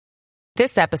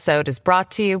This episode is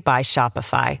brought to you by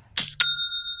Shopify.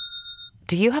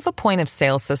 Do you have a point of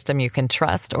sale system you can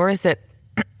trust, or is it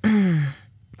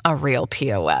a real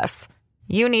POS?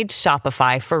 You need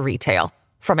Shopify for retail.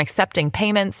 From accepting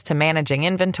payments to managing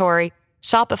inventory,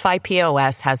 Shopify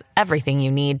POS has everything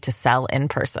you need to sell in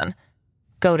person.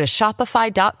 Go to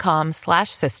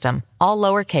shopify.com/system, all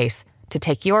lowercase, to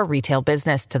take your retail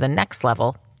business to the next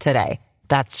level today.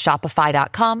 That's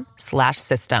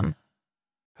shopify.com/system.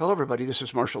 Hello, everybody. This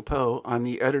is Marshall Poe. I'm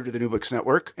the editor of the New Books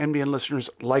Network. NBN listeners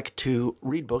like to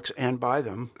read books and buy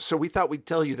them. So we thought we'd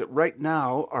tell you that right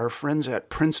now, our friends at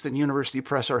Princeton University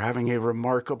Press are having a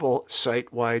remarkable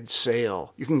site-wide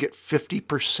sale. You can get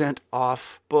 50%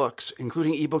 off books,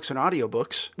 including ebooks and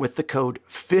audiobooks, with the code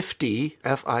 50,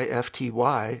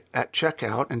 F-I-F-T-Y, at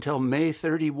checkout until May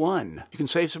 31. You can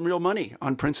save some real money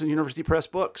on Princeton University Press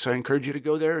books. I encourage you to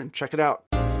go there and check it out.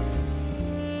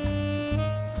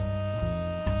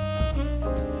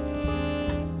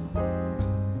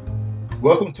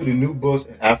 Welcome to the New Books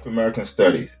in African American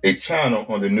Studies, a channel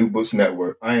on the New Books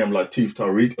Network. I am Latif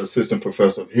Tariq, Assistant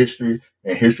Professor of History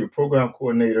and History Program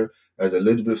Coordinator at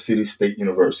Elizabeth City State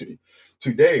University.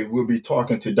 Today, we'll be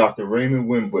talking to Dr.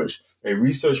 Raymond Winbush, a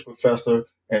research professor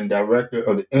and director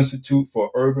of the Institute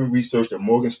for Urban Research at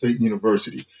Morgan State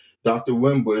University. Dr.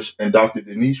 Winbush and Dr.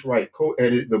 Denise Wright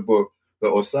co-edited the book,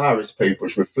 The Osiris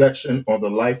Papers, Reflection on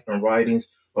the Life and Writings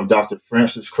of Dr.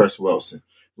 Frances Cress Welsing.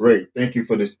 Ray, thank you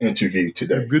for this interview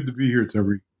today. Good to be here,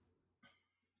 Tariq.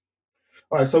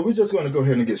 All right, so we're just going to go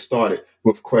ahead and get started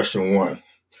with question one.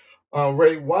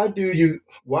 Ray, why did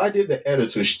the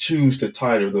editors choose the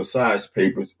title The Osiris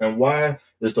Papers, and why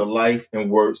is the life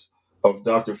and works of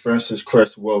Dr. Frances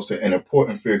Cress Welsing an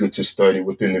important figure to study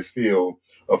within the field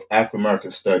of African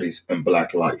American studies and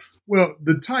Black life? Well,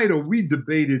 the title, we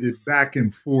debated it back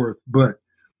and forth, but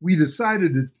we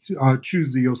decided to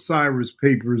choose the Osiris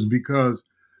Papers because,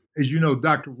 as you know,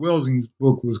 Dr. Welsing's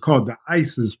book was called the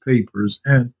Isis Papers,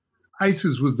 and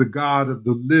Isis was the god of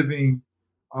the living,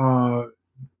 the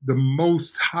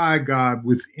most high god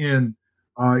within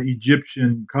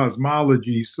Egyptian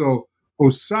cosmology. So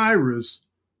Osiris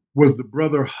was the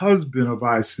brother husband of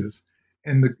Isis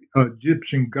and the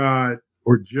Egyptian god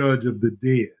or judge of the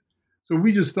dead. So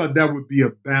we just thought that would be a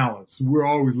balance. We're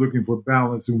always looking for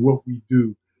balance in what we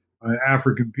do.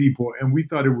 African people, and we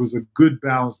thought it was a good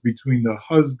balance between the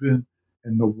husband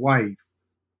and the wife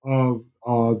of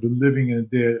the living and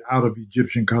dead out of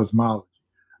Egyptian cosmology.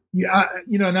 Yeah,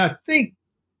 and I think,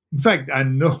 in fact, I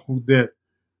know that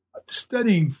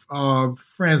studying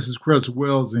Frances Cress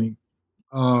Welsing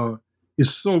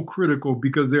is so critical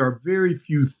because there are very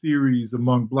few theories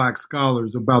among Black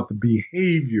scholars about the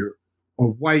behavior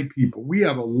of white people. We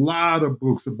have a lot of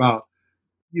books about,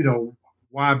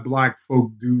 why Black folk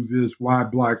do this, why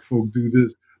Black folk do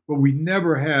this. But we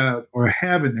never have or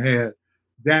haven't had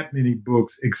that many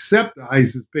books, except the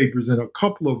Isis Papers and a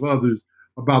couple of others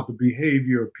about the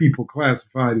behavior of people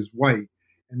classified as white.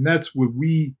 And that's what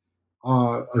we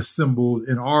assembled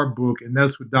in our book, and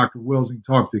that's what Dr. Welsing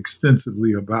talked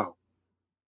extensively about.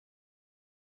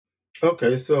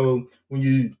 Okay, so when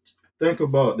you think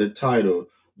about the title,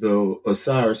 the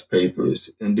Osiris Papers,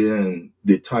 and then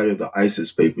the title of the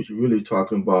Isis Papers, you're really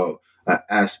talking about an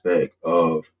aspect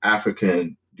of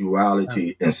African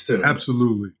duality and sentiments.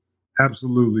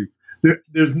 Absolutely.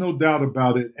 There's no doubt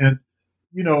about it. And,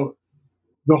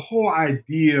 the whole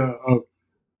idea of,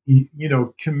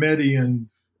 Comedian,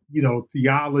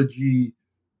 theology,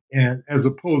 and as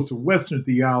opposed to Western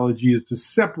theology, is to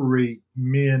separate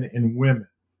men and women.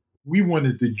 We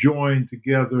wanted to join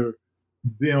together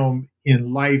them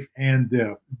in life and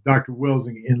death. Dr.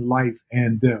 Welsing in life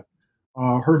and death.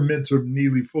 Her mentor,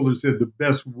 Neely Fuller, said the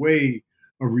best way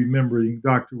of remembering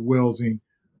Dr. Welsing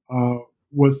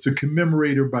was to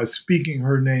commemorate her by speaking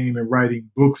her name and writing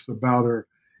books about her.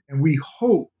 And we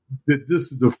hope that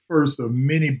this is the first of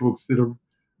many books that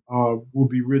will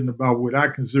be written about what I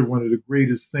consider one of the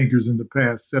greatest thinkers in the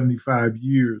past 75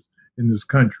 years in this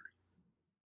country.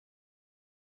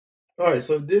 All right,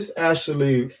 so this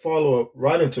actually follow up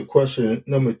right into question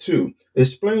number 2.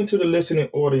 Explain to the listening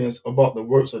audience about the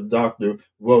works of Dr.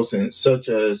 Welsing, such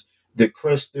as the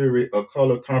Cress Theory of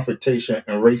Color Confrontation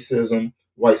and Racism,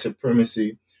 White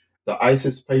Supremacy, the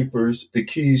Isis Papers, the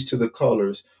Keys to the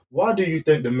Colors. Why do you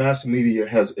think the mass media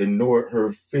has ignored her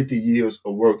 50 years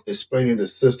of work explaining the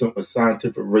system of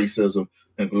scientific racism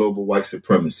and global white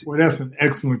supremacy? Well, that's an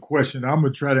excellent question. I'm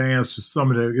going to try to answer some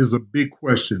of that. It's a big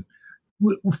question.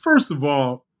 Well, first of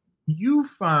all, you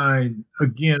find,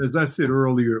 again, as I said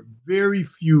earlier, very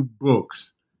few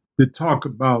books that talk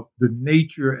about the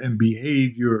nature and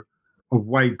behavior of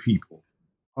white people.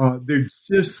 There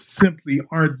just simply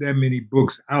aren't that many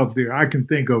books out there. I can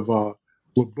think of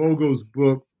Wabogo's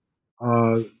book,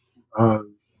 uh,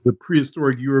 The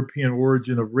Prehistoric European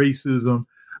Origin of Racism,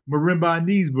 Marimba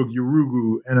Ani's book,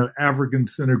 Yurugu, and an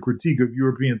African-centered critique of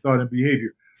European thought and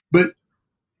behavior. But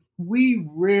we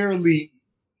rarely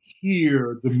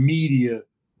hear the media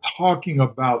talking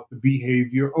about the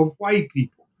behavior of white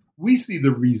people. We see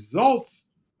the results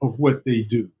of what they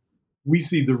do. We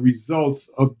see the results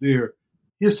of their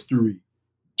history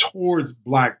towards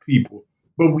Black people,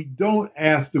 but we don't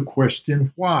ask the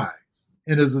question why.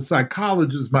 And as a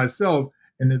psychologist myself,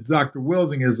 and as Dr.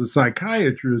 Welsing as a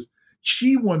psychiatrist,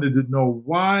 she wanted to know,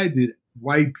 why did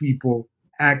white people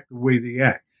act the way they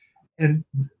act? And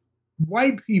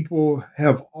white people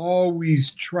have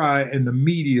always tried, and the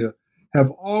media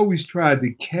have always tried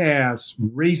to cast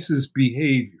racist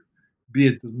behavior, be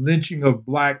it the lynching of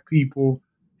Black people,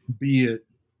 be it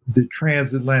the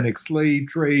transatlantic slave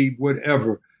trade,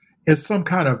 whatever, as some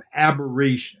kind of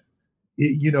aberration.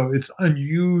 It's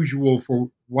unusual for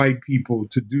white people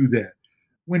to do that.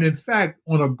 When in fact,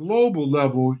 on a global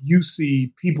level, you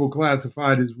see people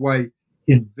classified as white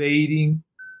invading,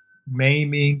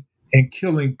 maiming, and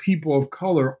killing people of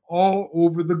color all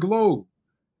over the globe.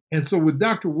 And so what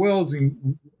Dr.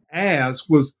 Welsing asked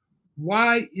was,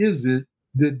 why is it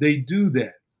that they do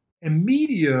that? And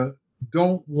media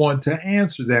don't want to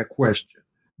answer that question.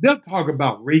 They'll talk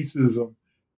about racism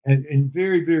and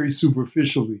very, very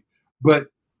superficially, but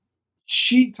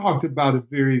she talked about it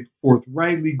very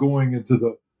forthrightly, going into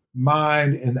the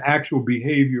mind and actual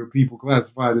behavior of people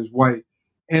classified as white.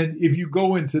 And if you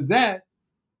go into that,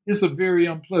 it's a very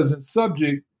unpleasant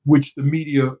subject, which the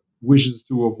media wishes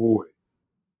to avoid.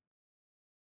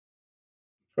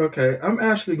 Okay, I'm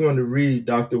actually going to read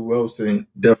Dr. Welsing's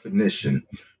definition,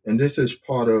 and this is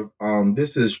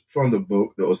this is from the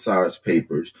book, The Osiris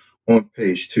Papers, on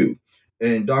page 2.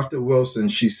 And Dr.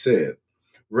 Welsing, she said,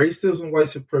 racism, white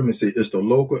supremacy is the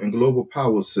local and global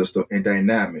power system and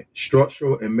dynamic,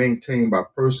 structural, and maintained by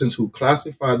persons who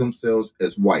classify themselves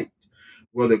as white,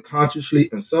 whether consciously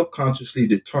and subconsciously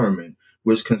determined,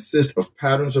 which consists of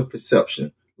patterns of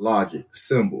perception, logic,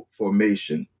 symbol,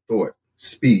 formation, thought,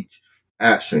 speech,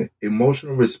 action,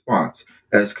 emotional response,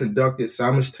 as conducted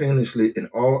simultaneously in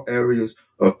all areas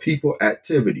of people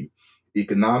activity,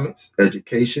 economics,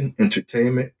 education,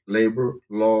 entertainment, labor,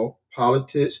 law,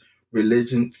 politics,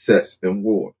 religion, sex, and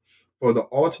war, for the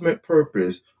ultimate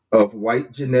purpose of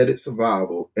white genetic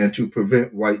survival and to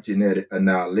prevent white genetic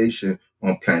annihilation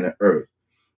on planet Earth,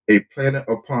 a planet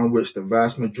upon which the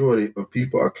vast majority of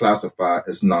people are classified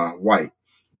as non-white,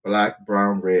 black,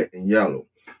 brown, red, and yellow,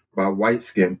 by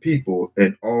white-skinned people,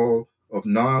 and all of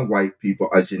non-white people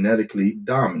are genetically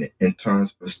dominant in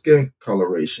terms of skin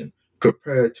coloration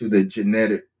compared to the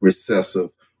genetic recessive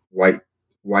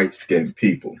white-skinned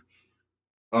people.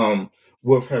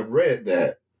 Would have read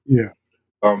that. Yeah.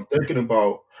 Thinking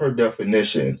about her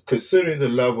definition, considering the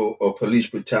level of police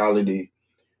brutality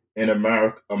in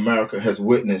America has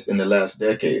witnessed in the last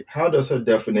decade, how does her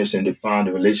definition define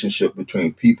the relationship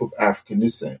between people of African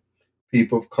descent,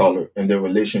 people of color, and their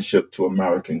relationship to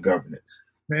American governance?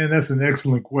 Man, that's an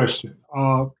excellent question.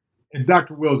 And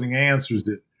Dr. Welsing answers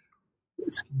it.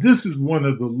 This is one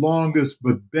of the longest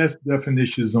but best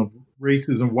definitions of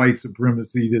racism, white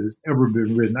supremacy that has ever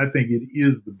been written. I think it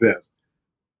is the best.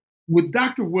 What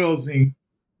Dr. Welsing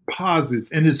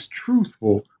posits, and is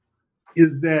truthful,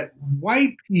 is that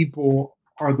white people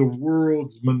are the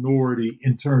world's minority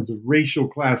in terms of racial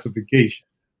classification.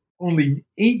 Only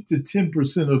 8 to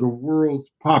 10% of the world's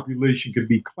population can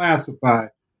be classified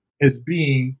as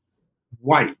being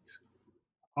white.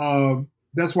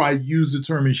 That's why I use the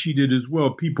term, and she did as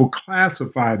well, people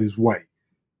classified as white.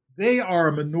 They are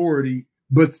a minority,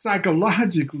 but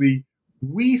psychologically,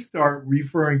 we start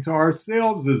referring to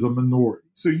ourselves as a minority.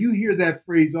 So you hear that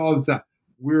phrase all the time,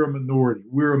 we're a minority,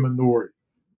 we're a minority.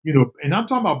 And I'm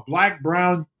talking about black,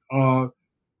 brown,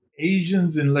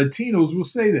 Asians, and Latinos will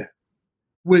say that.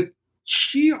 What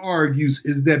she argues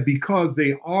is that because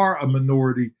they are a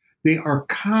minority, they are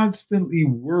constantly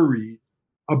worried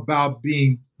about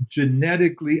being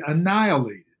genetically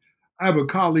annihilated. I have a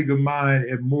colleague of mine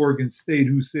at Morgan State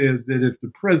who says that if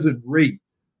the present rate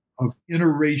of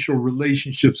interracial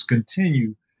relationships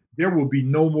continue, there will be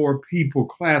no more people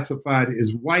classified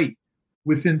as white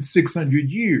within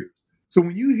 600 years. So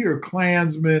when you hear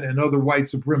Klansmen and other white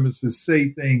supremacists say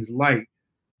things like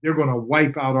they're going to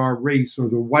wipe out our race or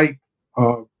the white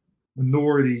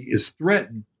minority is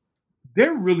threatened,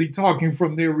 they're really talking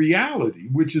from their reality,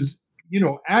 which is,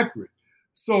 accurate.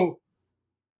 So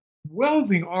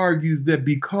Welsing argues that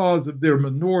because of their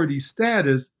minority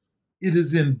status, it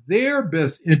is in their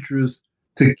best interest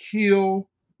to kill,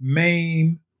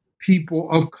 maim people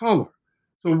of color.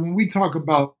 So when we talk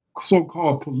about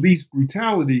so-called police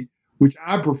brutality, which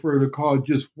I prefer to call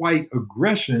just white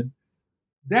aggression,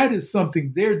 that is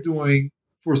something they're doing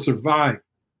for survival.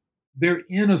 They're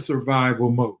in a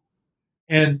survival mode.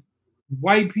 And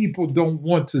white people don't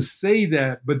want to say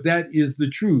that, but that is the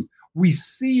truth. We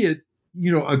see it,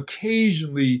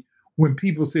 occasionally when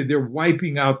people say they're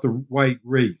wiping out the white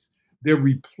race. They're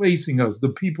replacing us. The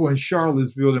people in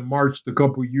Charlottesville that marched a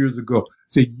couple of years ago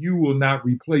said, "You will not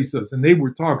replace us." And they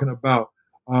were talking about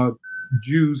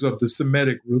Jews of the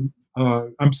Semitic,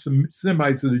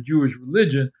 Semites of the Jewish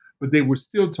religion, but they were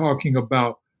still talking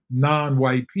about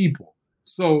non-white people.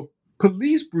 So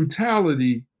police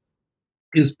brutality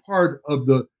is part of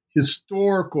the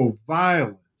historical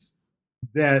violence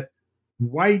that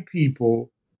white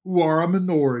people, who are a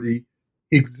minority,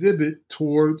 exhibit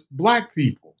towards Black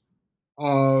people.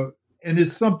 And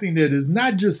it's something that is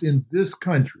not just in this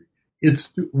country.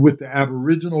 It's with the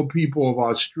Aboriginal people of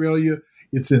Australia.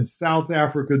 It's in South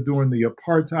Africa during the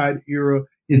apartheid era.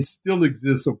 It still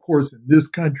exists, of course, in this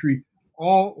country,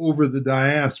 all over the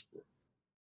diaspora.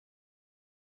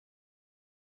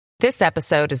 This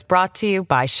episode is brought to you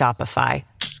by Shopify.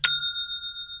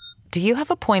 Do you have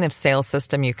a point of sale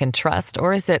system you can trust,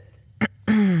 or is it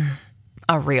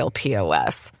a real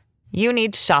POS? You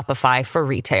need Shopify for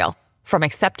retail. From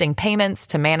accepting payments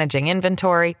to managing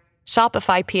inventory,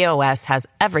 Shopify POS has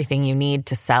everything you need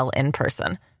to sell in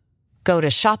person. Go to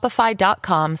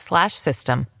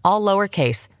shopify.com/system, all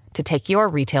lowercase, to take your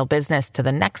retail business to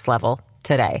the next level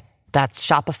today. That's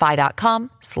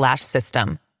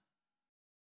shopify.com/system.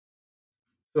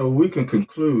 So we can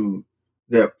conclude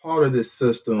that part of this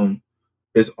system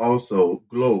is also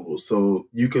global. So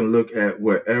you can look at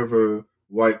wherever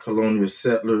white colonial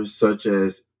settlers, such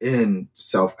as in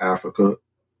South Africa,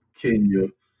 Kenya,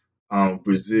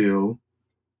 Brazil,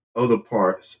 other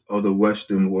parts of the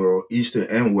Western world, Eastern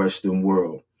and Western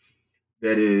world.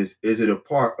 That is it a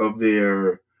part of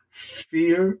their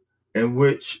fear, and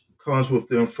which comes with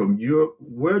them from Europe?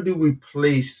 Where do we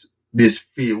place this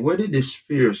fear? Where did this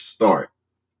fear start?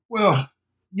 Well,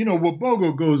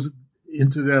 Wabogo goes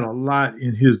into that a lot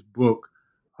in his book.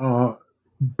 But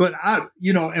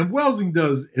and Welsing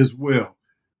does as well.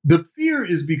 The fear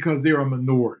is because they're a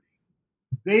minority.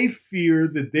 They fear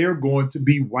that they're going to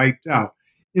be wiped out.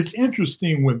 It's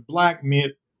interesting, when Black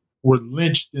men were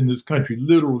lynched in this country,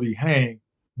 literally hanged,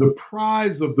 the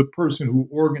prize of the person who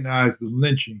organized the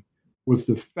lynching was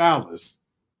the phallus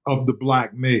of the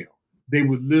Black male. They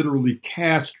would literally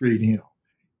castrate him.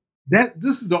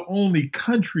 This is the only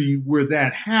country where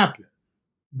that happened.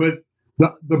 But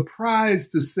the prize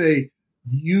to say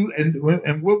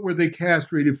and what were they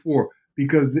castrated for?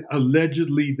 Because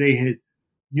allegedly they had,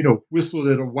 whistled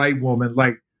at a white woman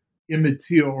like Emmett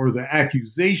Till, or the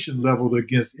accusation leveled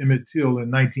against Emmett Till in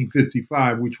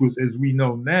 1955, which was, as we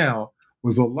know now,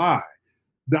 was a lie.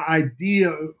 The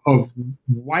idea of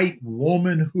white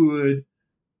womanhood,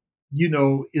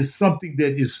 is something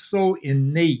that is so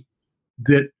innate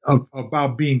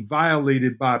about being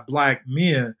violated by Black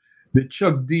men, that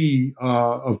Chuck D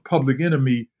of Public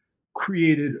Enemy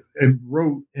created and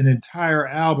wrote an entire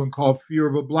album called Fear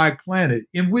of a Black Planet,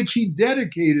 in which he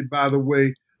dedicated, by the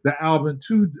way, the album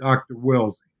to Dr.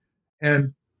 Welsing.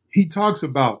 And he talks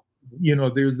about,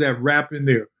 there's that rap in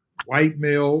there: white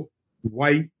male,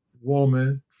 white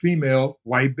woman, female,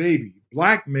 white baby;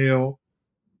 Black male,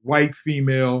 white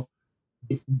female,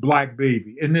 Black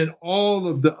baby. And then all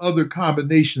of the other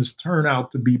combinations turn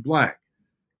out to be Black.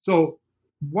 So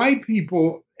white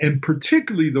people, and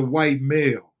particularly the white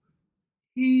male,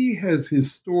 he has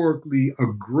historically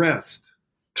aggressed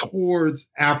towards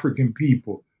African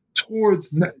people,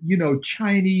 towards,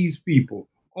 Chinese people,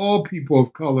 all people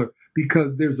of color,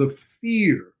 because there's a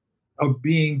fear of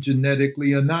being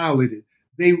genetically annihilated.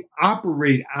 They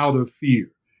operate out of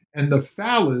fear. And the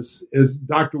phallus, as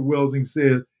Dr. Welsing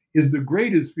said, is the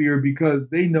greatest fear, because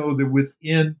they know that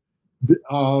within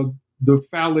the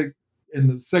phallic and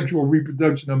the sexual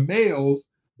reproduction of males,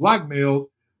 Black males,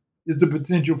 is the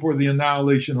potential for the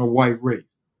annihilation of white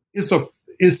race. It's a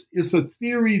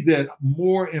theory that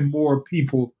more and more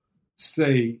people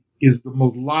say is the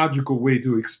most logical way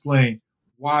to explain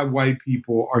why white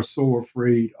people are so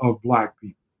afraid of Black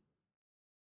people.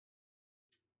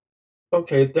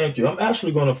 Okay, thank you. I'm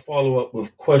actually going to follow up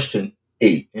with question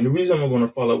 8. And the reason I'm going to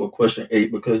follow up with question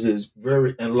 8, because it's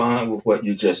very in line with what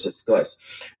you just discussed.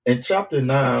 In chapter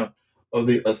 9 of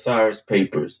the Osiris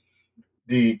Papers,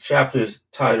 the chapter is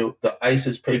titled "The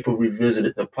ISIS Paper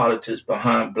Revisited: The Politics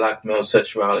Behind Black Male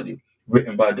Sexuality,"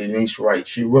 written by Denise Wright.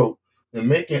 She wrote, The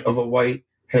Making of a White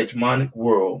Hegemonic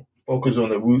World, focused on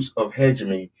the roots of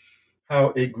hegemony,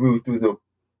 how it grew through the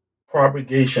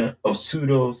propagation of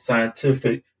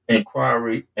pseudo-scientific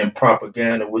inquiry and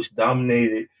propaganda which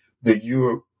dominated the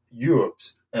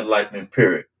Europe's Enlightenment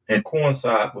period and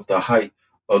coincide with the height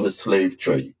of the slave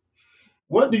trade.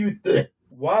 What do you think?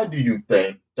 Why do you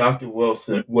think Dr.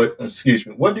 Wilson? What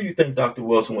do you think Dr.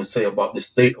 Wilson would say about the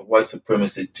state of white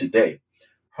supremacy today?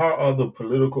 How are the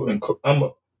political? I'm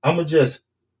gonna just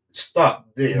stop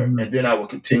there, and then I will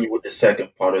continue with the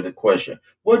second part of the question.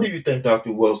 What do you think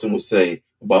Dr. Wilson would say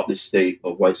about the state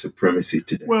of white supremacy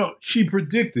today? Well, she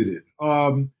predicted it.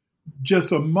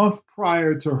 Just a month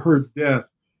prior to her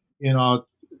death in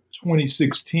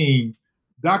 2016,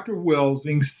 Dr.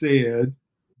 Welsing said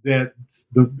that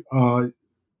the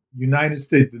United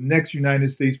States, the next United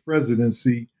States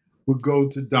presidency, would go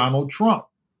to Donald Trump.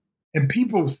 And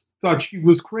people thought she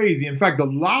was crazy. In fact, a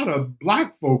lot of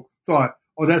Black folk thought,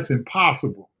 oh, that's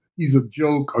impossible. He's a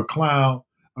joke, a clown,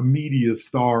 a media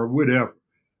star, whatever.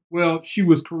 Well, she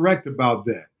was correct about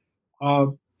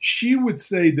that. She would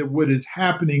say that what is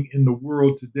happening in the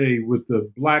world today with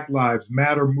the Black Lives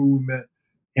Matter movement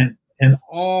and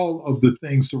all of the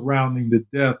things surrounding the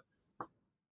death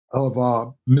of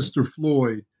Mr.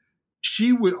 Floyd,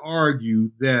 she would argue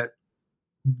that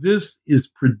this is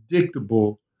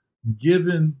predictable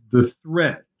given the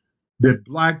threat that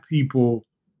Black people,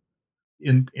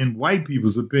 in white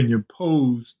people's opinion,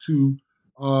 pose to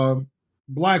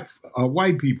white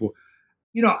people.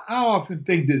 You know, I often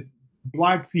think that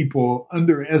Black people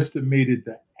underestimated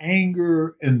the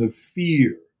anger and the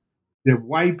fear that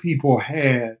white people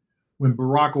had when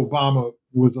Barack Obama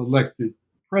was elected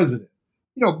president.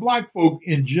 You know, Black folk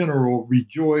in general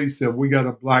rejoice that we got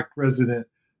a Black president.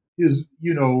 His,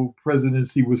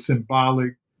 presidency was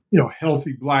symbolic,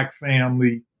 healthy Black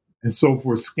family and so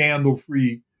forth,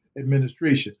 scandal-free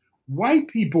administration. White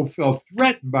people felt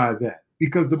threatened by that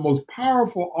because the most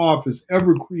powerful office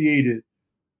ever created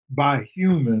by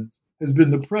humans has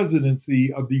been the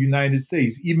presidency of the United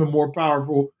States, even more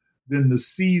powerful than the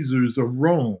Caesars of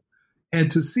Rome.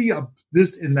 And to see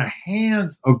this in the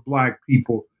hands of Black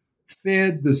people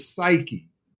fed the psyche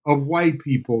of white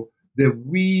people that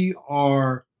we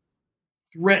are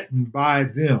threatened by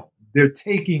them. They're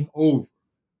taking over.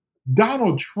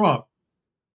 Donald Trump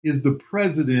is the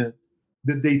president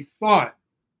that they thought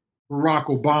Barack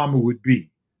Obama would be,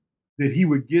 that he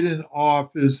would get in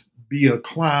office, be a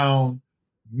clown,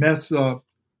 mess up,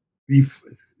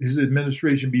 his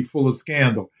administration be full of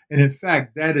scandal. And in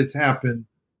fact, that has happened,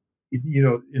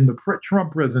 in the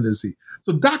Trump presidency.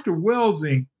 So Dr.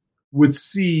 Welsing would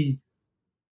see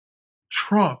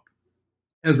Trump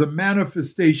as a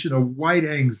manifestation of white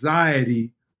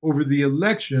anxiety over the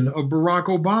election of Barack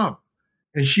Obama.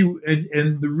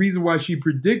 And the reason why she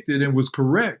predicted and was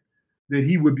correct that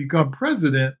he would become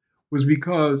president was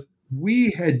because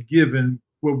we had given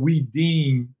what we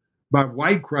deem by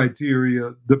white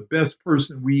criteria the best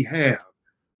person we have.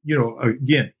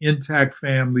 Again, intact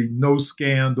family, no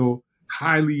scandal,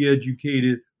 highly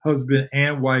educated husband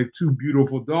and wife, two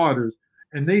beautiful daughters.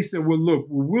 And they said, well, look,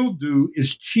 what we'll do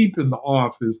is cheapen the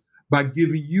office by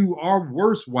giving you our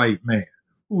worst white man,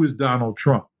 who is Donald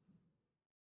Trump.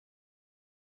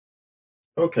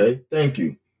 Okay, thank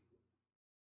you.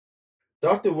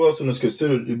 Dr. Wilson is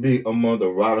considered to be among the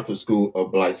radical school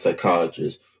of Black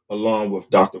psychologists, along with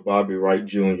Dr. Bobby Wright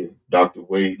Jr., Dr.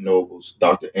 Wade Nobles,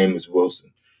 Dr. Amos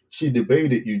Wilson. She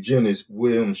debated eugenist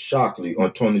William Shockley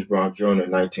on Tony's Brown Journal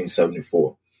in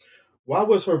 1974. Why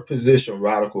was her position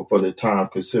radical for the time,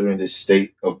 considering the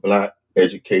state of Black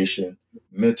education,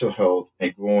 mental health,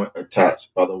 and growing attacks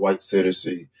by the white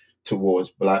citizenry towards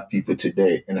Black people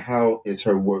today? And how is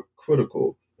her work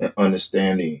critical in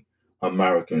understanding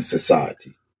American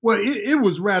society? Well, it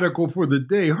was radical for the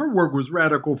day. Her work was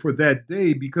radical for that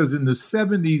day because in the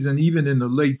 70s and even in the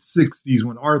late 60s,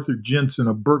 when Arthur Jensen,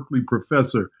 a Berkeley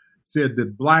professor, said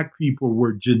that Black people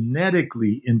were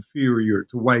genetically inferior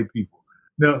to white people.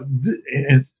 Now,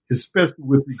 especially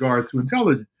with regard to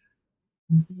intelligence,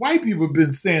 white people have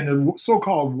been saying, the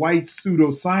so-called white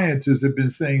pseudoscientists have been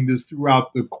saying this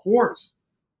throughout the course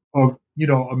of,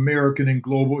 American and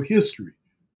global history,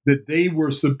 that they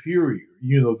were superior.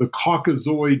 The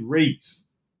Caucasoid race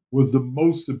was the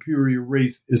most superior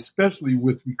race, especially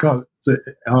with regard to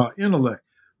intellect.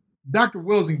 Dr.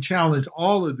 Welsing challenged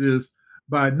all of this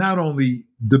by not only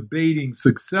debating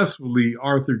successfully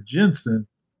Arthur Jensen,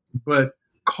 but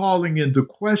calling into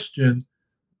question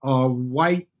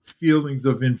white feelings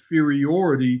of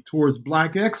inferiority towards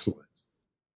Black excellence.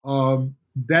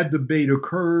 That debate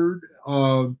occurred.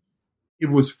 It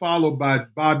was followed by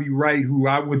Bobby Wright, who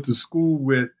I went to school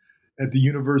with at the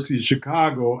University of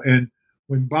Chicago. And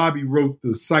when Bobby wrote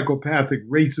The Psychopathic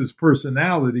Racist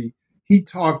Personality, he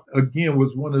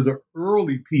was one of the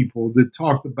early people that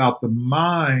talked about the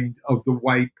mind of the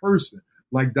white person,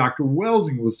 like Dr.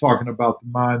 Welsing was talking about the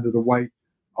mind of the white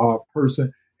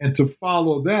person. And to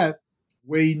follow that,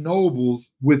 Wade Nobles,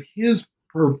 with his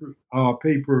paper, what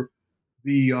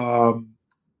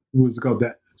was it called?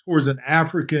 That towards an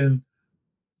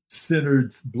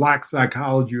African-centered Black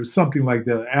psychology or something like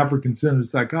that, African-centered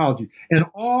psychology. And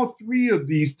all three of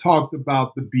these talked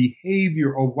about the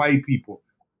behavior of white people.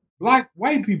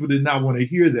 White people did not want to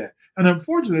hear that. And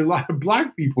unfortunately, a lot of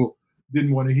Black people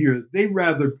didn't want to hear it. They'd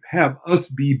rather have us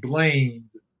be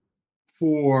blamed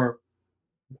for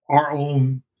our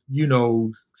own,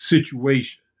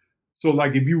 situation. So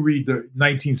like if you read the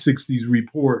 1960s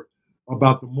report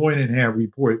about the Moynihan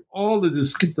report, all of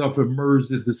this stuff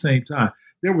emerged at the same time.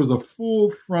 There was a full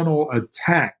frontal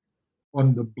attack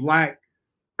on the Black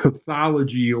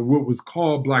pathology, or what was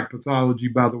called Black pathology,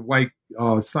 by the white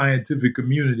scientific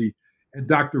community. And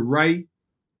Dr. Wright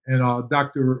and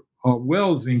Dr.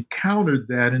 Welsing countered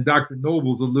that, and Dr.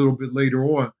 Nobles a little bit later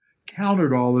on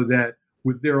countered all of that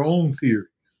with their own theory.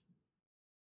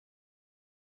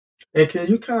 And can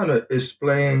you kind of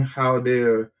explain how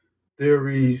their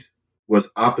theories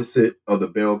was opposite of the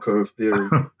bell curve theory?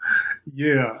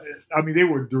 Yeah, I mean, they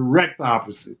were direct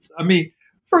opposites. I mean,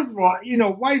 first of all,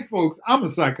 white folks, I'm a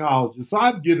psychologist, so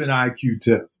I've given IQ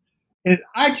tests. And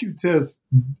IQ tests,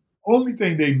 only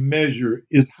thing they measure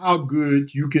is how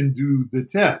good you can do the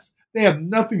test. They have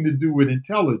nothing to do with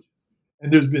intelligence.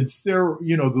 And there's been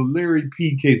the Larry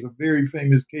P. case, a very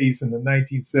famous case in the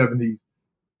 1970s,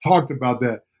 talked about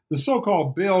that. The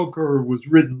so-called bell curve was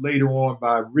written later on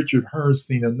by Richard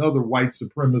Herrnstein, another white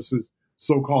supremacist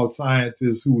so-called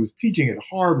scientist who was teaching at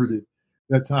Harvard at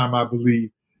that time, I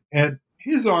believe. And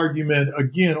his argument,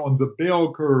 again, on the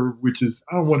bell curve, which is,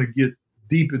 I don't want to get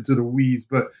deep into the weeds,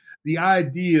 but the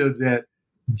idea that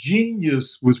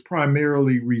genius was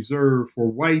primarily reserved for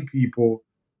white people,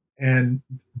 and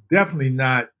definitely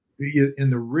not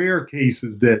in the rare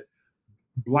cases that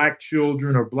Black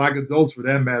children or Black adults, for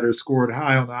that matter, scored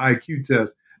high on the IQ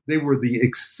test. They were the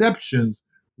exceptions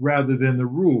rather than the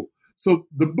rule. So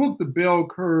the book, The Bell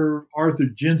Curve, Arthur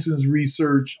Jensen's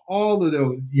research, all of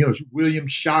those, William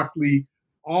Shockley,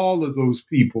 all of those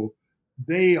people,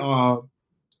 they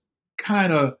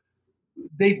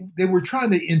they were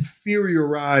trying to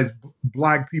inferiorize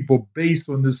Black people based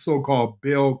on this so-called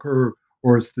bell curve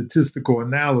or statistical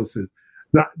analysis.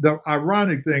 The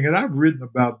ironic thing, and I've written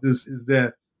about this, is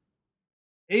that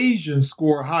Asians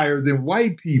score higher than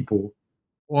white people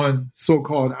on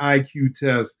so-called IQ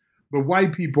tests, but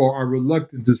white people are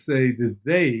reluctant to say that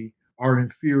they are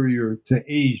inferior to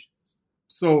Asians.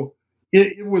 So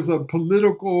it was a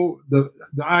political, the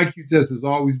IQ test has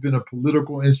always been a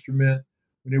political instrument.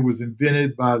 When it was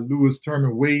invented by Lewis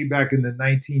Terman way back in the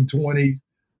 1920s,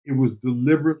 it was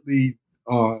deliberately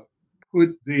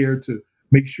put there to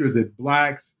make sure that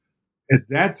Blacks, at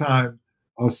that time,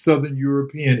 Southern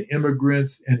European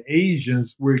immigrants and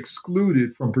Asians were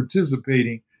excluded from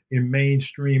participating in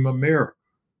mainstream America.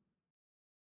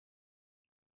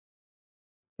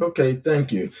 Okay,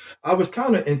 thank you. I was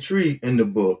kind of intrigued in the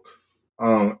book,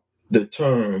 the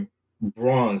term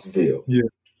Bronzeville,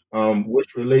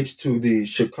 which relates to the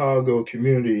Chicago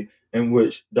community in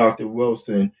which Dr.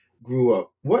 Welsing grew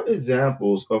up. What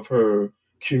examples of her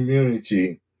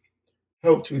community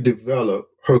helped to develop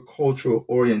her cultural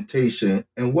orientation,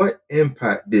 and what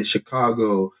impact did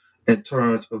Chicago, in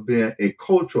terms of being a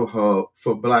cultural hub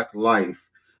for Black life,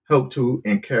 help to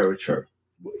encourage her?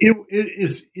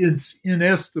 It's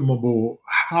inestimable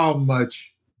how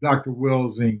much Dr.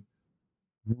 Welsing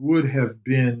would have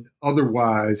been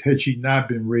otherwise had she not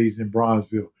been raised in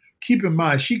Bronzeville. Keep in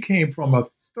mind, she came from a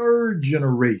third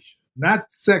generation,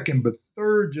 not second, but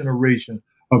third generation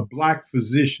of Black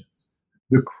physicians.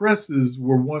 The Cresses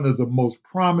were one of the most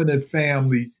prominent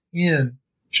families in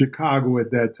Chicago at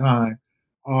that time.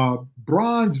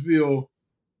 Bronzeville,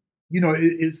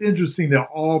 it's interesting that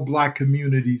all Black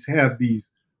communities have these,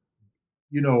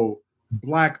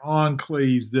 Black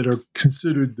enclaves that are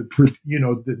considered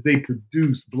that they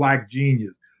produce Black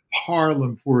genius.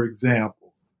 Harlem, for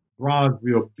example,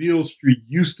 Bronzeville, Beale Street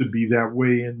used to be that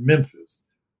way in Memphis,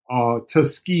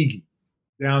 Tuskegee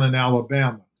down in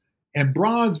Alabama. And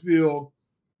Bronzeville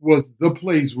was the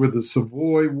place where the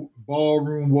Savoy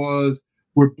Ballroom was,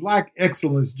 where Black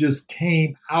excellence just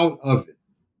came out of it.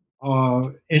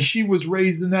 And she was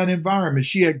raised in that environment.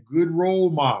 She had good role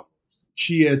models.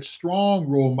 She had strong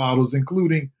role models,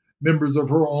 including members of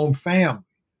her own family.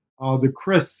 The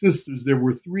Crest sisters, there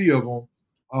were three of them.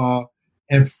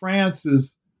 And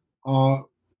Frances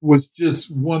was just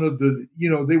one of the,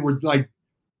 they were like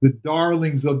the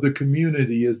darlings of the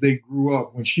community as they grew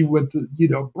up. When she went to,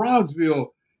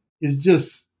 Bronzeville is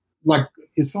just like,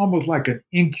 it's almost like an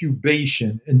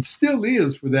incubation, and still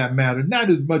is for that matter, not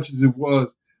as much as it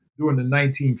was during the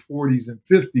 1940s and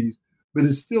 50s, but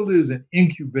it still is an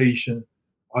incubator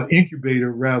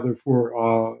rather,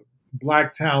 for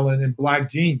Black talent and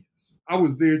Black genius. I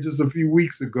was there just a few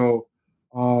weeks ago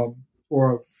for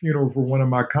a funeral for one of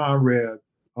my comrades,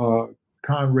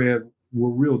 Conrad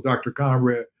Worrill, Dr.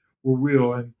 Conrad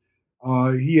Worrill, and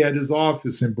he had his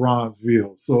office in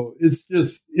Bronzeville. So it's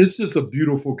just a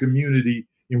beautiful community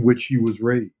in which he was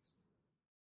raised.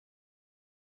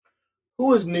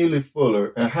 Who is Neely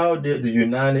Fuller, and how did the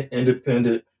United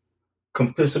Independent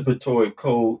Compensatory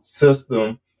Code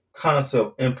system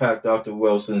concept impact Dr.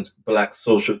 Welsing's Black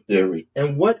social theory?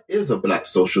 And what is a Black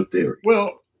social theory?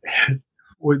 Well,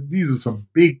 these are some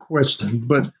big questions,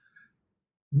 but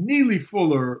Neely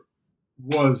Fuller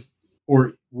was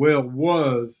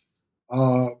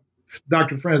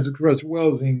Dr. Frances Cress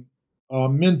Welsing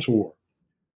mentor.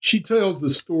 She tells the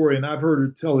story, and I've heard her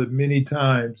tell it many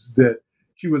times, that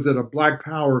she was at a Black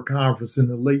Power conference in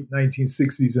the late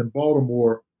 1960s in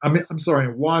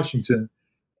in Washington,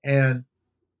 and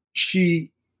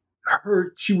she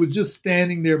was just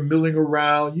standing there milling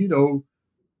around,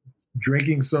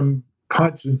 drinking some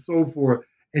punch and so forth,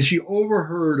 and she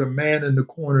overheard a man in the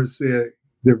corner say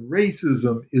that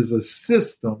racism is a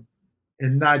system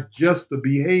and not just a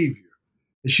behavior.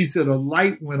 And she said a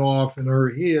light went off in her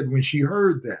head when she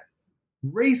heard that.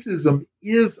 Racism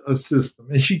is a system.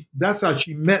 And that's how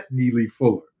she met Neely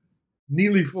Fuller.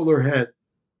 Neely Fuller had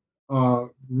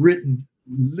written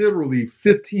literally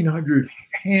 1,500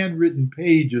 handwritten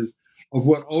pages of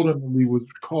what ultimately was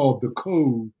called the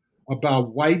Code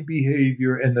about white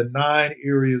behavior and the 9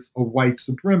 areas of white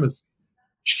supremacy.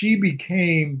 She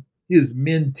became his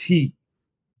mentee.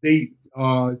 They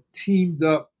teamed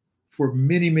up for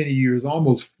many, many years,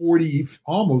 almost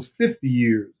 50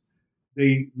 years.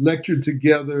 They lectured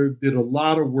together, did a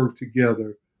lot of work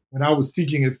together. When I was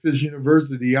teaching at Fisk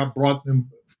University, I brought them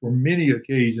for many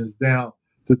occasions down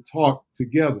to talk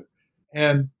together.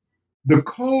 And the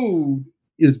Code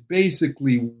is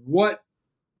basically what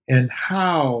and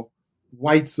how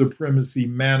white supremacy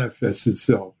manifests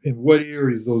itself, in what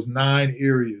areas, those 9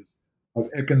 areas of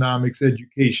economics,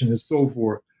 education, and so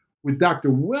forth. What Dr.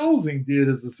 Welsing did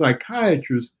as a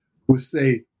psychiatrist was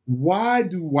say, why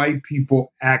do white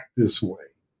people act this way?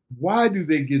 Why do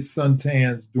they get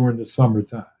suntans during the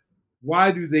summertime?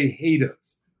 Why do they hate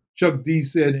us? Chuck D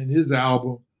said in his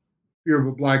album, Fear of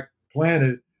a Black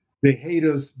Planet, they hate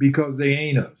us because they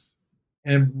ain't us.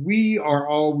 And we are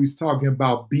always talking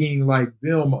about being like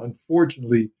them,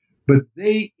 unfortunately, but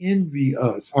they envy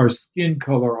us, our skin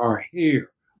color, our hair,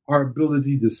 our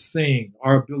ability to sing,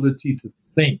 our ability to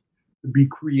think, to be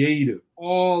creative,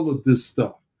 all of this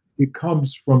stuff. It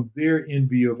comes from their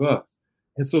envy of us.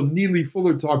 And so Neely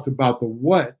Fuller talked about the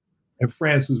what, and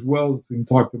Frances Welsing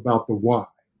talked about the why.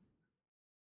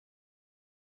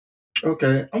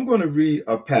 Okay, I'm going to read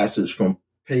a passage from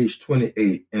page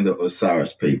 28 in the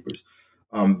Osiris Papers.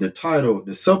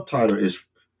 The subtitle is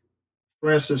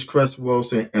Frances Cress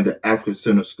Welsing and the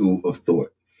African-Centered School of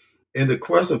Thought. In the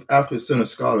quest of African-centered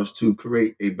scholars to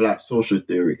create a Black social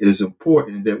theory, it is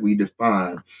important that we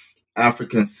define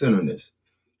African-centeredness.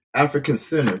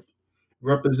 African-centered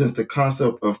represents the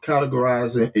concept of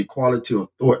categorizing a quality of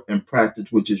thought and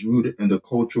practice which is rooted in the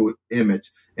cultural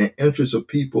image and interests of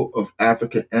people of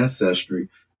African ancestry,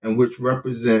 and which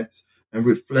represents and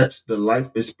reflects the life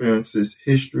experiences,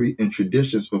 history, and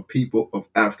traditions of people of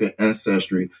African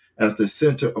ancestry as the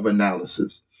center of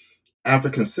analysis.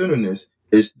 African-centeredness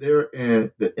is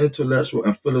therein the intellectual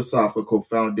and philosophical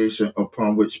foundation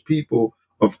upon which people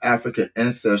of African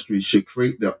ancestry should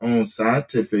create their own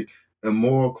scientific and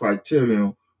moral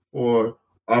criterion for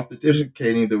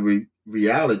authenticating the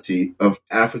reality of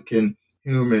African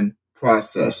human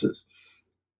processes.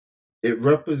 It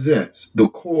represents the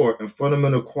core and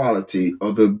fundamental quality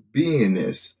of the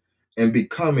beingness and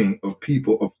becoming of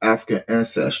people of African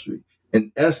ancestry.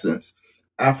 In essence,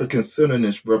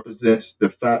 African-centeredness represents the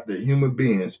fact that human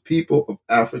beings, people of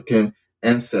African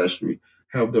ancestry,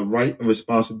 have the right and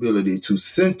responsibility to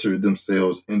center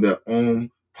themselves in their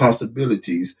own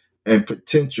possibilities and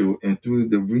potential, and through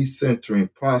the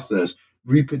recentering process,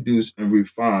 reproduce and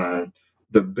refine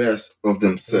the best of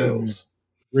themselves.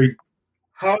 Great.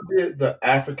 How did the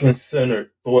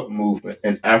African-centered thought movement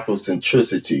and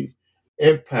Afrocentricity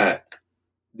impact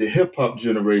the hip-hop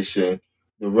generation,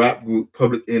 the rap group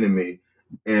Public Enemy,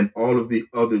 and all of the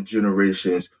other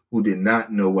generations who did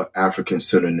not know what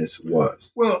African-centeredness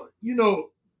was? Well,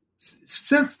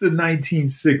 since the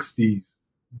 1960s,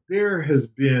 there has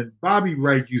been, Bobby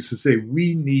Wright used to say,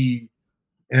 we need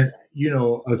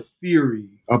a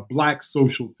theory, a Black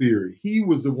social theory. He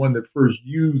was the one that first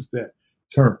used that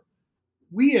term.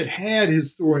 We had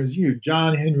historians,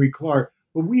 John Henry Clark,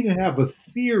 but we didn't have a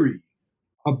theory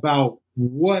about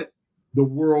what the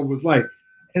world was like.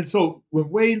 And so when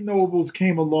Wade Nobles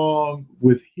came along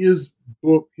with his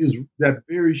book, that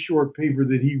very short paper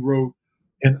that he wrote,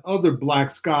 and other Black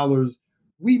scholars,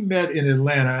 we met in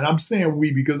Atlanta. And I'm saying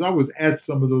we because I was at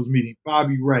some of those meetings.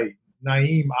 Bobby Wright,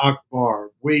 Naeem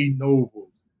Akbar, Wade Nobles,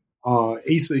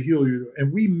 Asa Hilliard,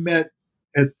 and we met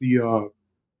at the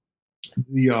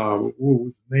what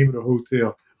was the name of the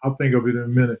hotel? I'll think of it in a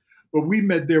minute. But we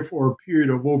met there for a period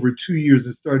of over 2 years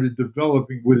and started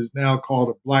developing what is now called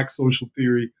a Black social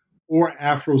theory or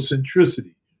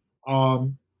Afrocentricity.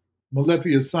 Molefi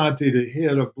Asante, the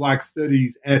head of Black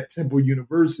Studies at Temple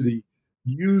University,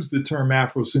 used the term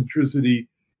Afrocentricity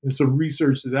in some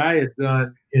research that I had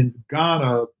done in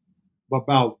Ghana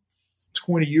about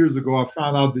 20 years ago. I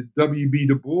found out that W.B.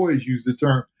 Du Bois used the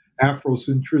term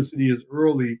Afrocentricity as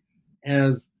early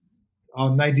as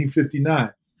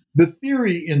 1959. The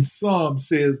theory in some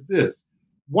says this: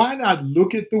 why not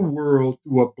look at the world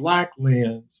through a Black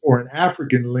lens or an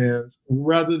African lens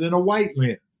rather than a white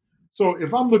lens? So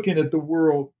if I'm looking at the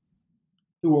world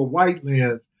through a white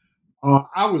lens,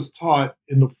 I was taught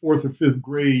in the 4th or 5th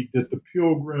grade that the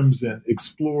Pilgrims and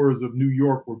explorers of New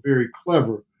York were very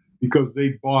clever because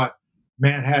they bought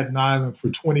Manhattan Island for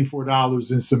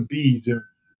 $24 and some beads. And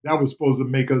that was supposed to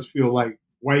make us feel like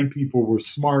white people were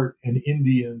smart and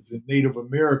Indians and Native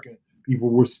American people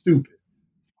were stupid.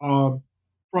 From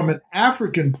an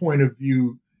African point of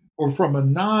view, or from a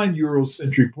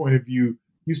non-Eurocentric point of view,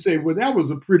 you say, well, that was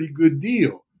a pretty good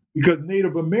deal because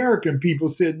Native American people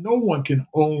said no one can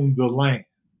own the land.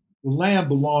 The land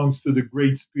belongs to the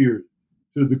Great Spirit,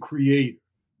 to the Creator.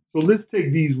 So let's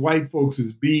take these white folks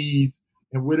as beads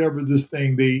and whatever this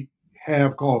thing they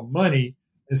have called money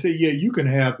and say, yeah, you can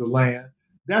have the land.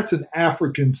 That's an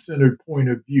African-centered point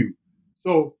of view.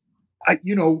 So,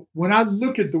 when I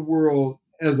look at the world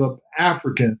as an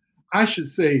African, I should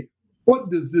say, what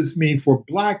does this mean for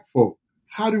Black folk?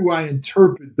 How do I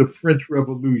interpret the French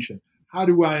Revolution? How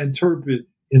do I interpret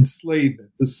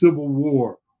enslavement, the Civil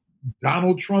War,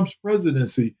 Donald Trump's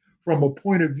presidency from a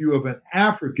point of view of an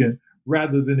African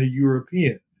rather than a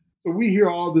European? So we hear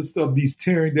all this stuff, these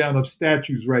tearing down of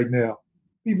statues right now.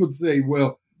 People say,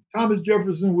 well, Thomas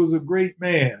Jefferson was a great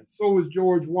man. So was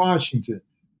George Washington,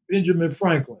 Benjamin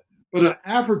Franklin. But an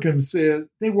African says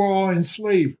they were all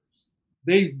enslavers.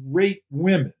 They raped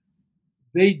women.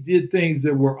 They did things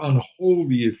that were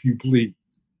unholy, if you please.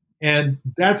 And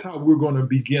that's how we're going to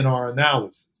begin our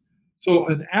analysis. So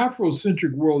an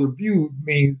Afrocentric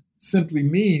worldview simply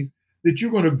means that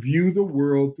you're going to view the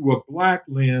world through a Black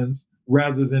lens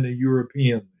rather than a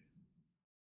European lens.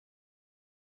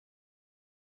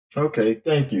 Okay,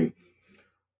 thank you.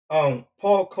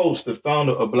 Paul Coates, the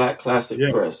founder of Black Classic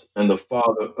Press and the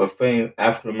father of famed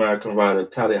African-American writer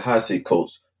Ta-Nehisi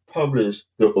Coates, published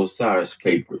the Osiris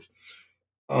Papers.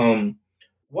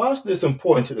 Why is this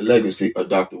important to the legacy of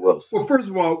Dr. Welsing? Well, first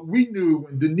of all, we knew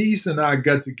when Denise and I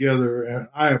got together and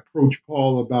I approached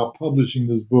Paul about publishing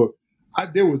this book,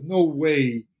 there was no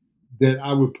way that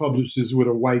I would publish this with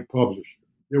a white publisher.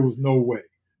 There was no way.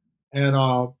 And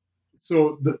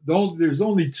so there's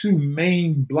only 2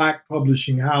 main Black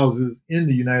publishing houses in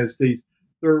the United States,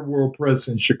 Third World Press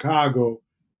in Chicago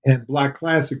and Black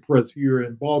Classic Press here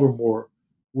in Baltimore,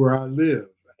 where I live.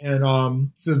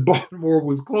 And since Baltimore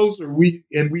was closer, we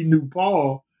knew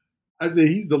Paul, I said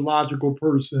he's the logical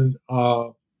person,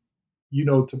 to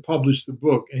publish the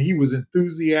book. And he was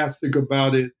enthusiastic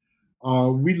about it.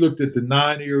 We looked at the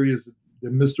 9 areas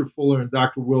that Mr. Fuller and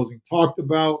Dr. Welsing talked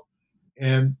about.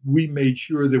 And we made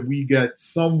sure that we got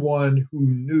someone who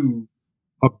knew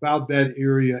about that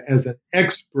area as an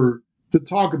expert to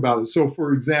talk about it. So,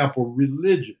 for example,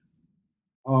 religion.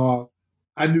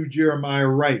 I knew Jeremiah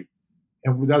Wright,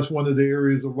 and that's one of the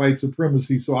areas of white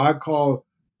supremacy. So I called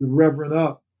the Reverend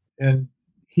up, and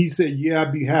he said, yeah,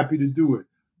 I'd be happy to do it.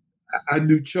 I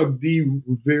knew Chuck D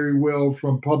very well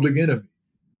from Public Enemy.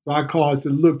 So I called and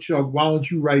said, look, Chuck, why don't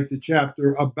you write the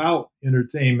chapter about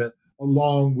entertainment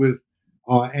along with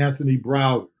Anthony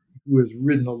Browder, who has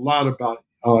written a lot about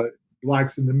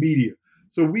Blacks in the media.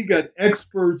 So we got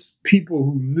experts, people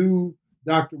who knew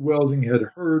Dr. Welsing, had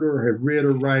heard her, had read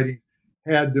her writing,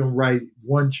 had them write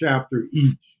 1 chapter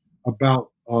each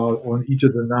about on each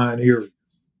of the 9 areas.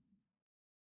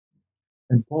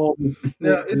 and Paul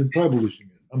Now, is publishing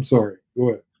it. I'm sorry. Go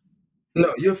ahead.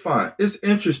 no, you're fine. It's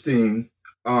interesting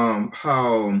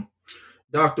how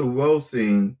Dr.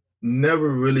 Welsing never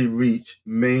really reached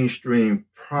mainstream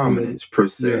prominence per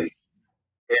se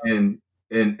in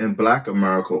Black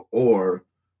America or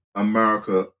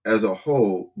America as a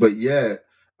whole, but yet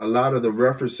a lot of the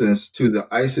references to the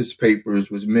ISIS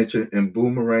papers was mentioned in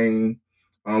Boomerang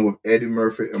with Eddie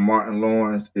Murphy and Martin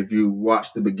Lawrence. If you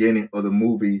watch the beginning of the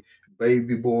movie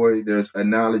Baby Boy, there's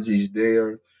analogies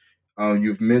there.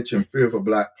 You've mentioned Fear of a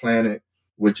Black Planet,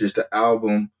 which is the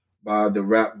album by the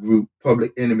rap group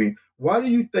Public Enemy. Why do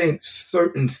you think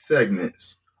certain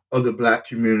segments of the Black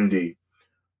community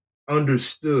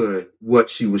understood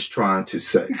what she was trying to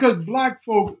say? Because Black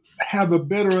folk have a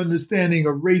better understanding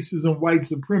of racism, white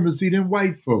supremacy than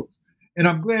white folks. And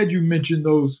I'm glad you mentioned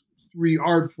those three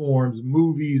art forms,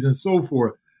 movies and so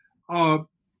forth. You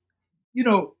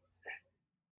know,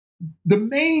 the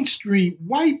mainstream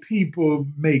white people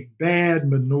make bad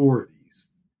minorities.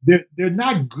 They're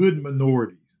not good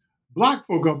minorities. Black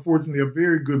folk, unfortunately, are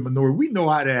very good minority. We know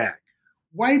how to act.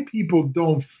 White people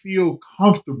don't feel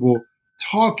comfortable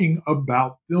talking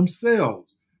about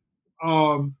themselves.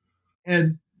 And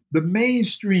the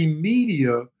mainstream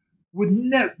media would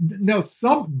now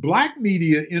some Black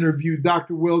media interviewed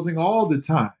Dr. Welsing all the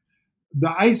time.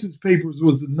 The ISIS Papers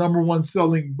was the number one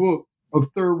selling book of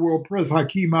Third World Press,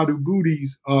 Hakeem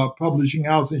Adubudi's publishing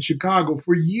house in Chicago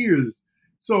for years.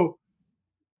 So,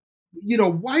 you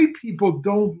know, white people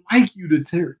don't like you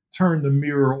to turn the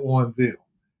mirror on them.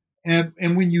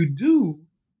 And when you do,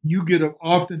 you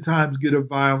oftentimes get a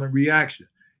violent reaction.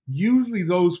 Usually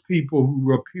those people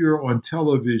who appear on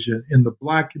television in the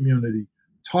Black community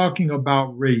talking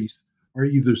about race are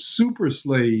either super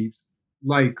slaves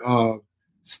like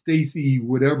Stacy,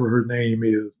 whatever her name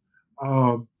is,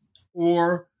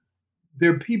 or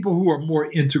they're people who are more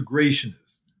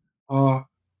integrationists.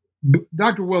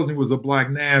 Dr. Welsing was a Black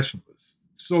nationalist.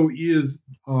 So is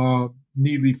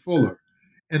Neely Fuller.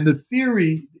 And the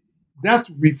theory, that's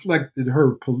reflected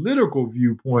her political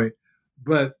viewpoint,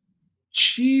 but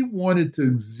she wanted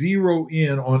to zero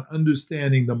in on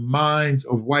understanding the minds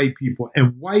of white people.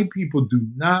 And white people do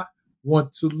not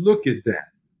want to look at that.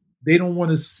 They don't want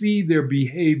to see their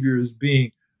behavior as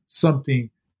being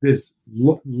something that's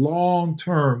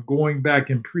long-term, going back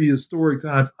in prehistoric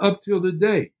times up till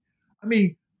today. I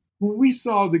mean, when we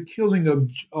saw the killing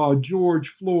of George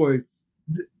Floyd,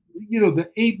 the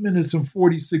 8 minutes and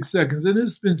 46 seconds, and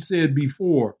it's been said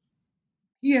before,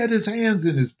 he had his hands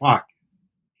in his pocket.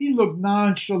 He looked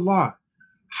nonchalant.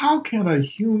 How can a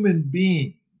human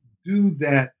being do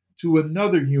that to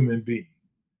another human being?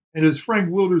 And as Frank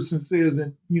Wilderson says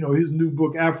in his new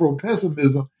book,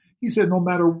 Afro-Pessimism, he said no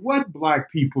matter what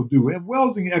Black people do, and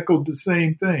Welsing echoed the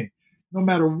same thing, no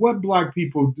matter what Black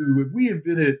people do, if we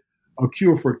invented a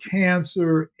cure for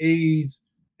cancer, AIDS,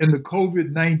 and the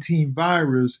COVID-19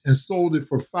 virus and sold it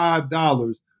for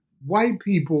 $5, white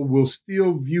people will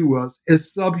still view us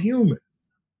as subhuman.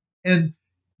 And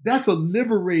that's a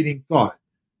liberating thought.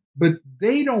 But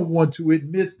they don't want to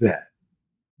admit that.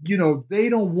 They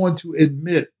don't want to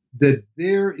admit that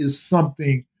there is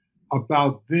something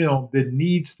about them that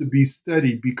needs to be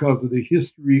studied because of the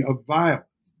history of violence.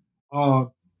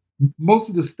 Most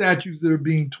of the statues that are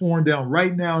being torn down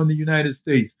right now in the United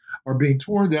States are being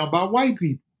torn down by white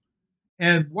people.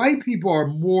 And white people are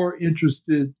more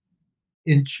interested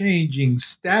in changing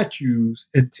statues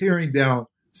and tearing down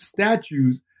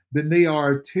statues than they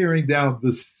are tearing down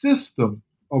the system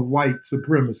of white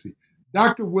supremacy.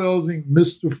 Dr. Welsing,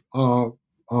 Mr.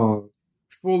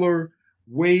 Fuller,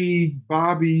 Wade,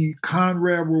 Bobby,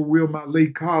 Conrad Will, my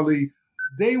late colleague,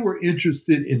 they were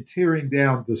interested in tearing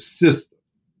down the system.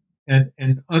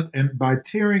 And by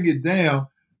tearing it down,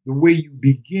 the way you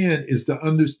begin is to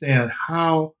understand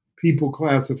how people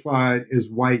classified as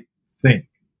white think.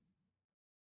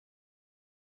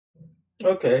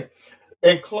 Okay.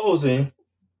 In closing,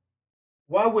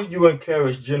 why would you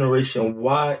encourage Generation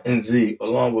Y and Z,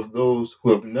 along with those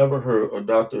who have never heard of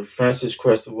Dr. Frances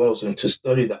Cress Welsing, to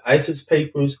study the ISIS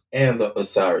Papers and the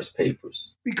Osiris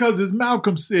Papers? Because as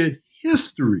Malcolm said,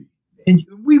 history, and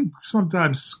we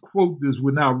sometimes quote this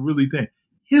without really thinking,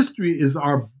 history is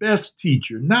our best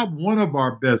teacher, not one of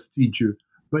our best teachers,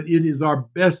 but it is our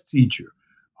best teacher.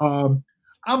 I'm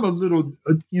a little,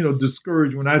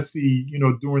 discouraged when I see,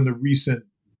 during the recent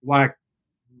Black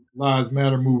Lives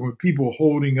Matter movement, people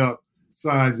holding up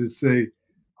signs that say,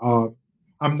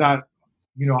 I'm not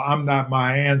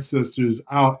my ancestors,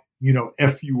 I'll,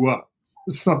 F you up,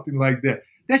 something like that.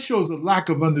 That shows a lack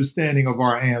of understanding of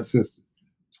our ancestors.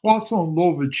 Toussaint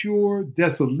Louverture,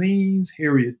 Dessalines,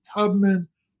 Harriet Tubman,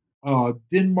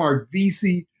 Denmark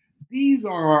Vesey. These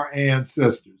are our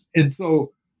ancestors. And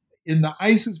so in the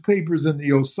Isis papers and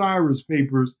the Osiris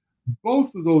papers,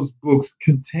 both of those books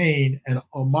contain an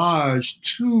homage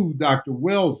to Dr.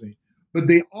 Welsing, but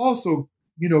they also,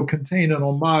 contain an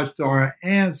homage to our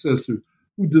ancestors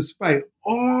who, despite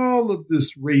all of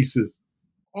this racism,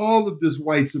 all of this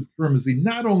white supremacy,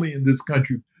 not only in this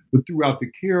country, but throughout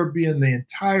the Caribbean, the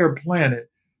entire planet,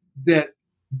 that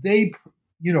they,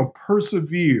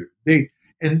 persevere.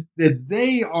 And that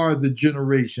they are the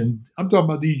generation, I'm talking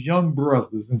about these young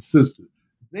brothers and sisters,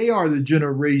 they are the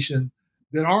generation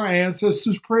that our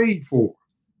ancestors prayed for.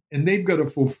 And they've got to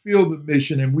fulfill the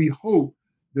mission. And we hope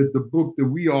that the book that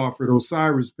we offered,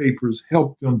 Osiris Papers,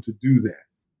 helped them to do that.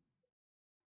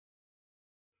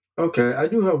 Okay, I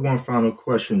do have one final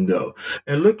question though.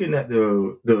 And looking at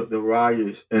the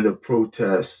riots and the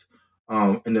protests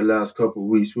in the last couple of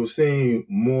weeks, we're seeing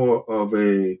more of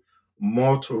a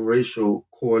multiracial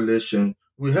coalition.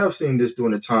 We have seen this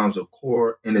during the times of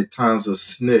CORE and the times of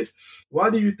SNCC. Why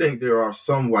do you think there are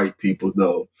some white people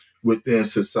though within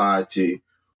society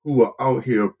who are out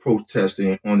here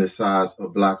protesting on the sides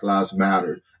of Black Lives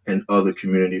Matter and other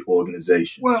community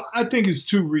organizations? Well, I think it's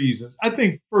two reasons. I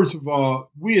think, first of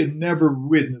all, we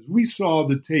saw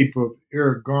the tape of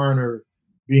Eric Garner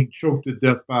being choked to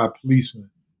death by a policeman,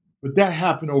 but that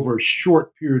happened over a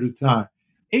short period of time.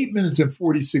 8 minutes and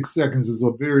 46 seconds is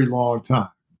a very long time.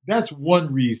 That's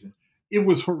one reason. It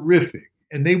was horrific,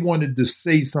 and they wanted to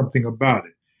say something about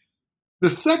it. The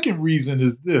second reason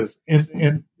is this,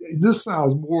 and this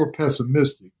sounds more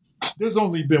pessimistic. There's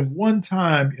only been one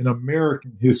time in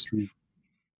American history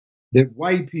that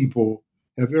white people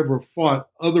have ever fought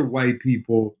other white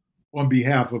people on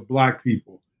behalf of Black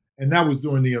people, and that was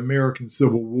during the American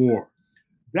Civil War.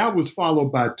 That was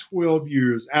followed by 12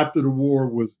 years after the war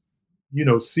was,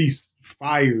 ceased,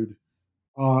 fired.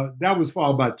 That was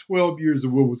followed by 12 years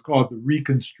of what was called the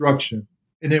Reconstruction.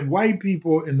 And then white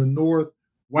people in the North,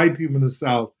 white people in the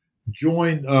South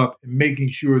joined up in making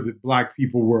sure that Black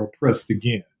people were oppressed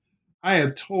again. I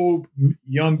have told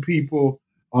young people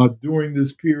during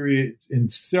this period in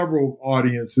several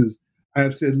audiences, I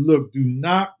have said, look, do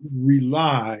not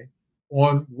rely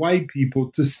on white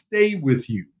people to stay with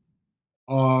you.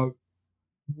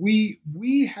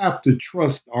 We have to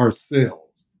trust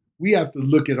ourselves. We have to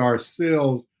look at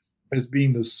ourselves as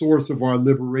being the source of our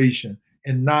liberation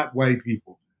and not white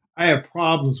people. I have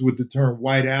problems with the term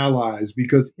white allies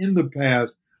because in the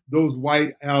past, those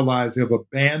white allies have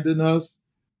abandoned us.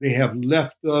 They have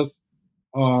left us.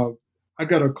 I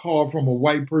got a call from a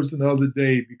white person the other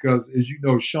day because, as you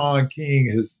know, Shaun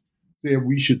King has said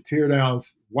we should tear down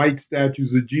white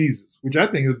statues of Jesus, which I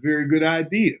think is a very good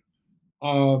idea.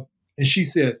 And she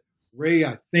said, Ray,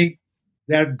 I think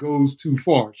that goes too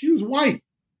far. She was white.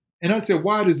 And I said,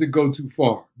 why does it go too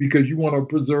far? Because you want to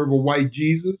preserve a white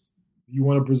Jesus? You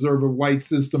want to preserve a white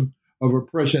system of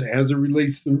oppression as it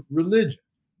relates to religion?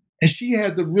 And she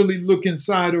had to really look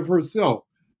inside of herself.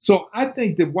 So I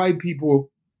think that white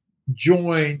people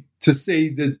join to say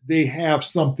that they have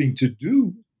something to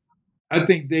do. I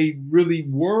think they really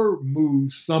were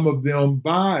moved, some of them,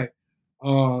 by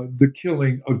the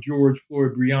killing of George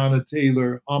Floyd, Breonna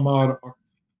Taylor, Ahmaud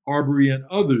Arbery, and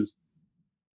others.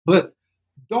 But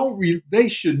they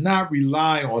should not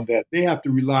rely on that. They have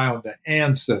to rely on the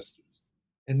ancestors.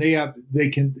 And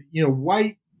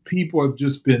white people have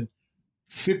just been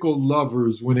fickle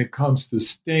lovers when it comes to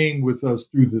staying with us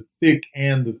through the thick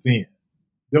and the thin.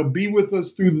 They'll be with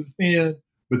us through the thin,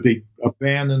 but they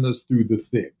abandon us through the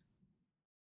thick.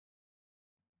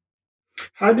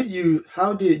 How did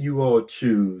you all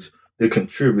choose the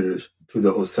contributors to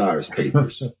the Osiris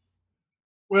Papers?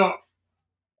 Well,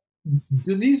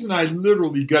 Denise and I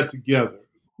literally got together.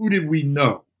 Who did we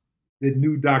know that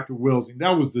knew Dr. Welsing?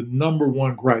 That was the number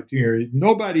one criteria.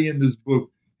 Nobody in this book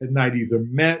had not either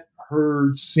met,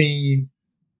 heard, seen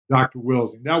Dr.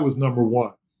 Welsing. That was number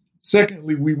one.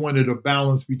 Secondly, we wanted a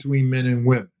balance between men and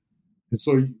women. And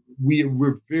so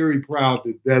we're very proud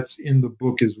that that's in the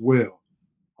book as well.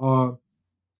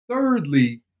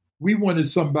 Thirdly, we wanted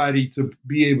somebody to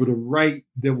be able to write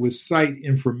that would cite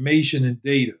information and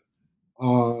data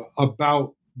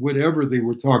about whatever they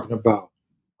were talking about.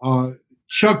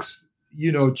 Chuck's,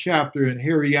 chapter and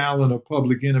Harry Allen of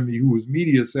Public Enemy, who was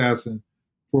media assassin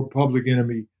for Public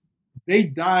Enemy, they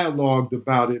dialogued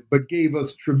about it, but gave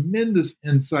us tremendous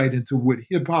insight into what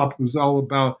hip hop was all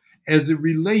about as it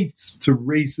relates to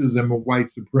racism and white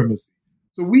supremacy.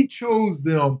 So we chose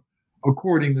them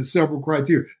according to several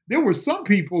criteria. There were some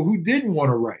people who didn't want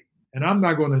to write, and I'm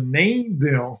not going to name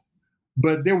them,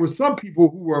 but there were some people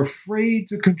who were afraid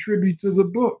to contribute to the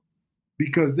book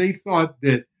because they thought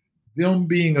that them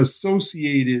being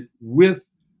associated with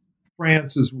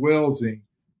Frances Welsing,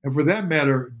 and for that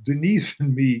matter, Denise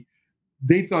and me,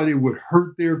 they thought it would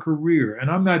hurt their career. And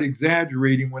I'm not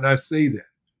exaggerating when I say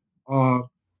that.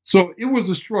 So it was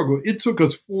a struggle. It took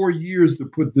us 4 years to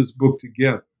put this book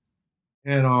together.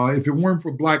 And if it weren't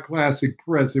for Black Classic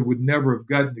Press, it would never have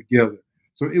gotten together.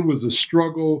 So it was a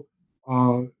struggle.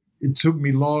 It took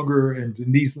me longer and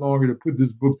Denise longer to put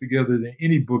this book together than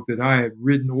any book that I had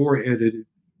written or edited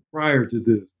prior to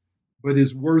this. But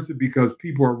it's worth it because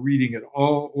people are reading it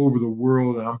all over the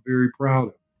world, and I'm very proud of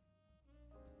it.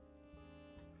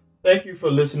 Thank you for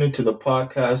listening to the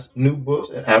podcast New Books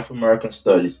in Afro-American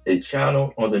Studies, a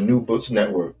channel on the New Books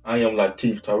Network. I am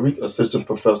Latif Tariq, Assistant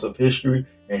Professor of History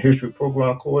and History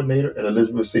Program Coordinator at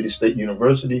Elizabeth City State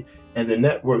University, and the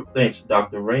network thanks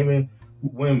Dr. Raymond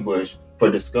Wimbush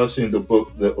for discussing the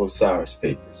book, The Osiris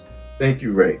Papers. Thank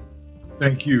you, Ray.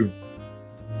 Thank you.